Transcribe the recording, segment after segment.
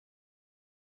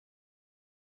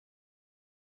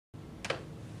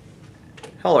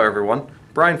Hello everyone,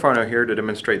 Brian Farno here to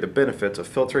demonstrate the benefits of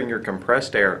filtering your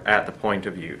compressed air at the point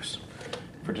of use.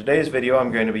 For today's video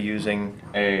I'm going to be using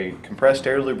a compressed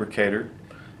air lubricator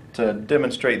to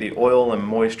demonstrate the oil and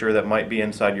moisture that might be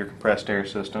inside your compressed air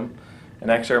system, an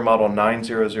EXAIR model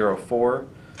 9004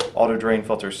 auto drain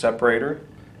filter separator,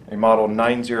 a model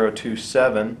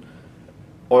 9027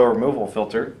 oil removal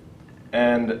filter,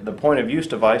 and the point of use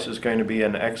device is going to be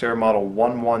an EXAIR model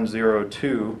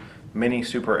 1102 mini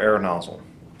super air nozzle.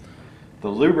 The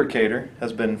lubricator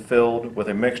has been filled with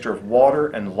a mixture of water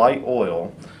and light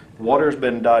oil. Water has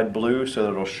been dyed blue so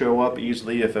that it will show up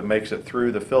easily if it makes it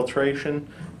through the filtration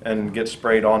and gets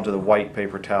sprayed onto the white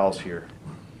paper towels here.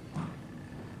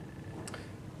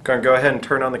 I'm going to go ahead and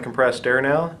turn on the compressed air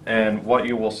now, and what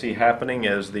you will see happening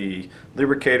is the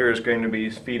lubricator is going to be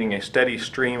feeding a steady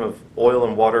stream of oil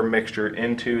and water mixture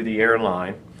into the air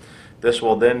line. This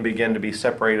will then begin to be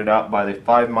separated out by the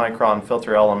 5 micron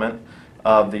filter element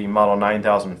of the model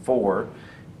 9004.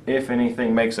 If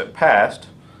anything makes it past,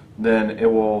 then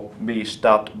it will be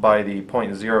stopped by the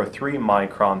 0.03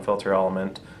 micron filter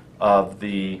element of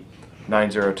the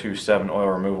 9027 oil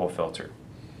removal filter.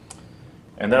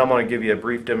 And then I'm going to give you a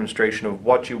brief demonstration of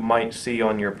what you might see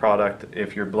on your product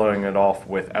if you're blowing it off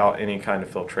without any kind of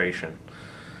filtration.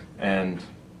 And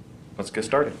let's get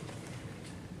started.